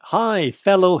Hi,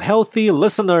 fellow healthy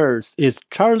listeners. It's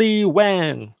Charlie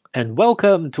Wang, and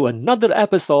welcome to another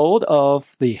episode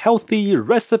of the Healthy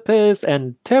Recipes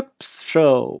and Tips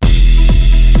Show.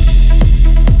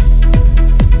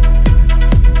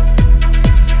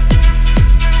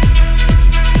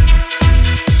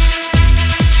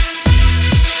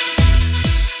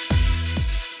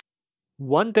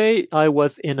 One day I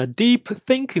was in a deep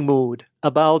thinking mood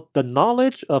about the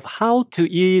knowledge of how to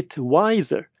eat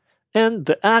wiser and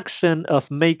the action of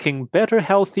making better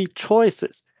healthy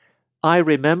choices. I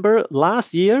remember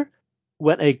last year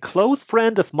when a close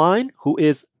friend of mine who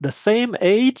is the same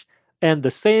age and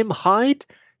the same height,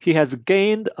 he has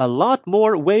gained a lot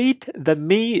more weight than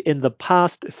me in the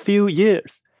past few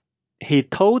years. He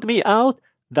told me out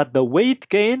that the weight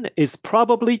gain is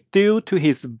probably due to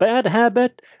his bad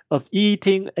habit of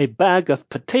eating a bag of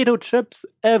potato chips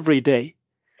every day.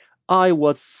 I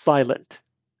was silent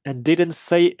and didn't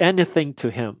say anything to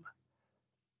him.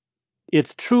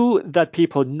 It's true that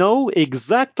people know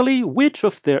exactly which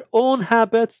of their own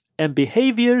habits and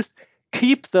behaviors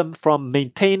keep them from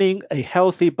maintaining a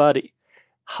healthy body.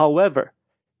 However,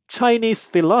 Chinese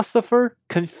philosopher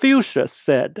Confucius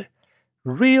said,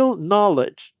 real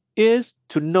knowledge is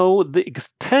to know the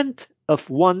extent of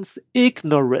one's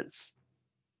ignorance.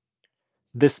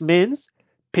 This means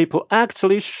people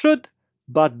actually should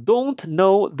but don't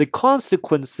know the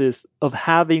consequences of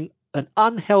having an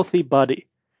unhealthy body,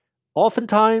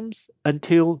 oftentimes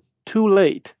until too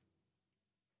late.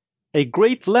 A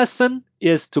great lesson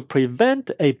is to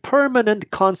prevent a permanent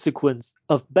consequence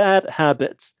of bad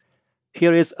habits.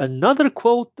 Here is another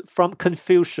quote from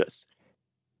Confucius: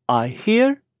 I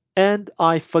hear and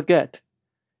I forget.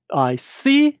 I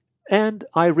see and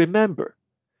I remember.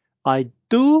 I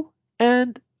do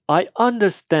and I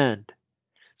understand.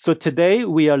 So today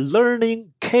we are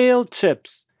learning kale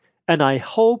chips, and I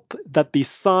hope that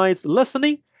besides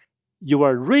listening, you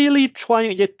are really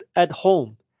trying it at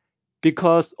home,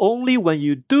 because only when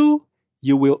you do,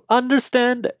 you will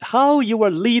understand how you are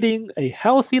leading a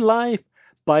healthy life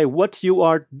by what you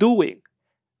are doing.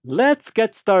 Let's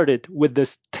get started with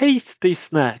this tasty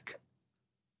snack.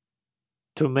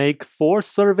 To make 4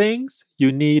 servings,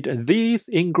 you need these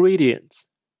ingredients: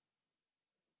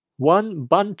 1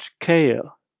 bunch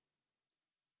kale,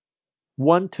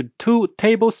 1 to 2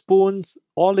 tablespoons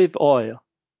olive oil,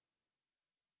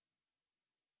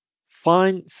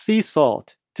 fine sea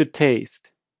salt to taste.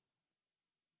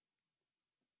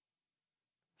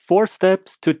 4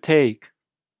 steps to take.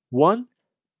 1.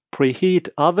 Preheat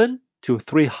oven to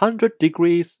 300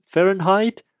 degrees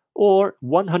Fahrenheit or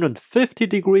 150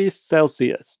 degrees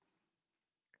Celsius.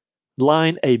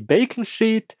 Line a baking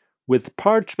sheet with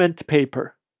parchment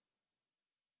paper.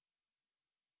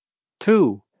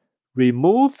 2.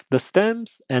 Remove the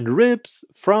stems and ribs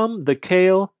from the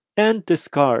kale and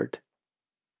discard.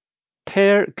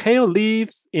 Tear kale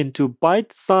leaves into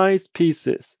bite-sized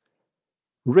pieces.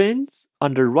 Rinse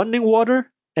under running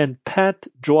water and pat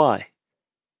dry.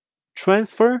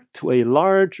 Transfer to a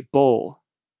large bowl.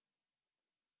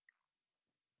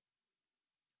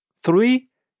 3.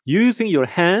 Using your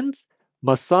hands,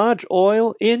 massage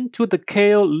oil into the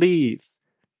kale leaves.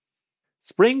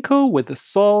 Sprinkle with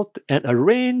salt and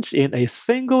arrange in a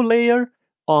single layer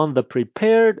on the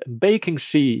prepared baking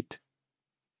sheet.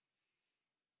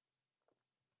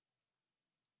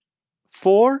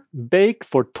 4. Bake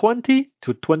for 20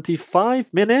 to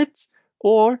 25 minutes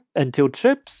or until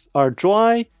chips are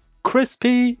dry,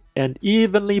 crispy, and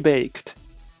evenly baked.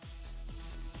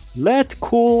 Let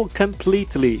cool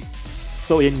completely,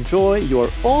 so enjoy your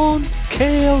own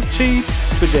kale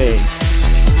chips today.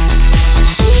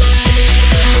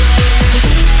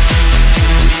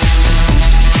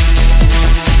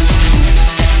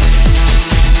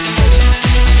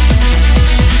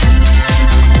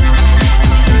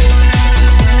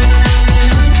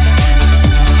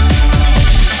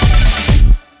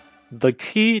 The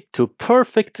key to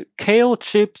perfect kale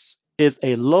chips is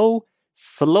a low,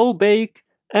 slow bake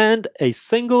and a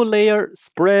single layer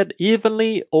spread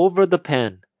evenly over the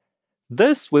pan.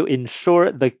 This will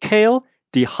ensure the kale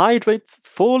dehydrates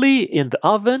fully in the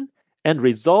oven and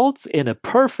results in a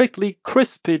perfectly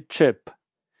crispy chip.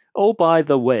 Oh, by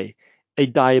the way, a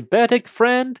diabetic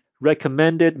friend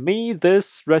recommended me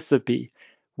this recipe,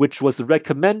 which was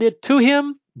recommended to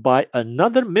him by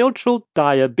another mutual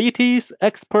diabetes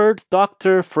expert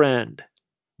doctor friend.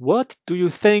 What do you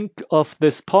think of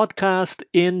this podcast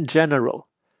in general?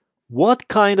 What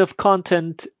kind of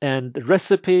content and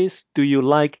recipes do you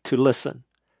like to listen?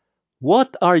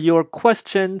 What are your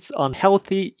questions on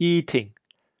healthy eating?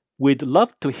 We'd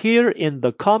love to hear in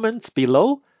the comments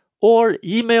below, or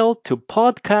email to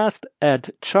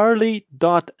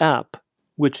podcast@charlie.app,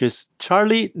 which is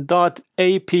charlie.app.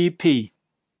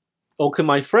 Okay,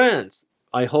 my friends,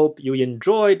 I hope you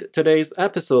enjoyed today's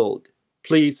episode.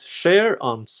 Please share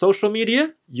on social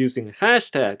media using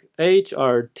hashtag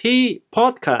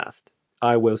HRTpodcast.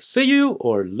 I will see you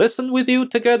or listen with you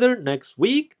together next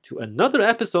week to another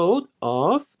episode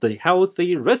of the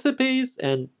Healthy Recipes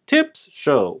and Tips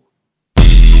Show.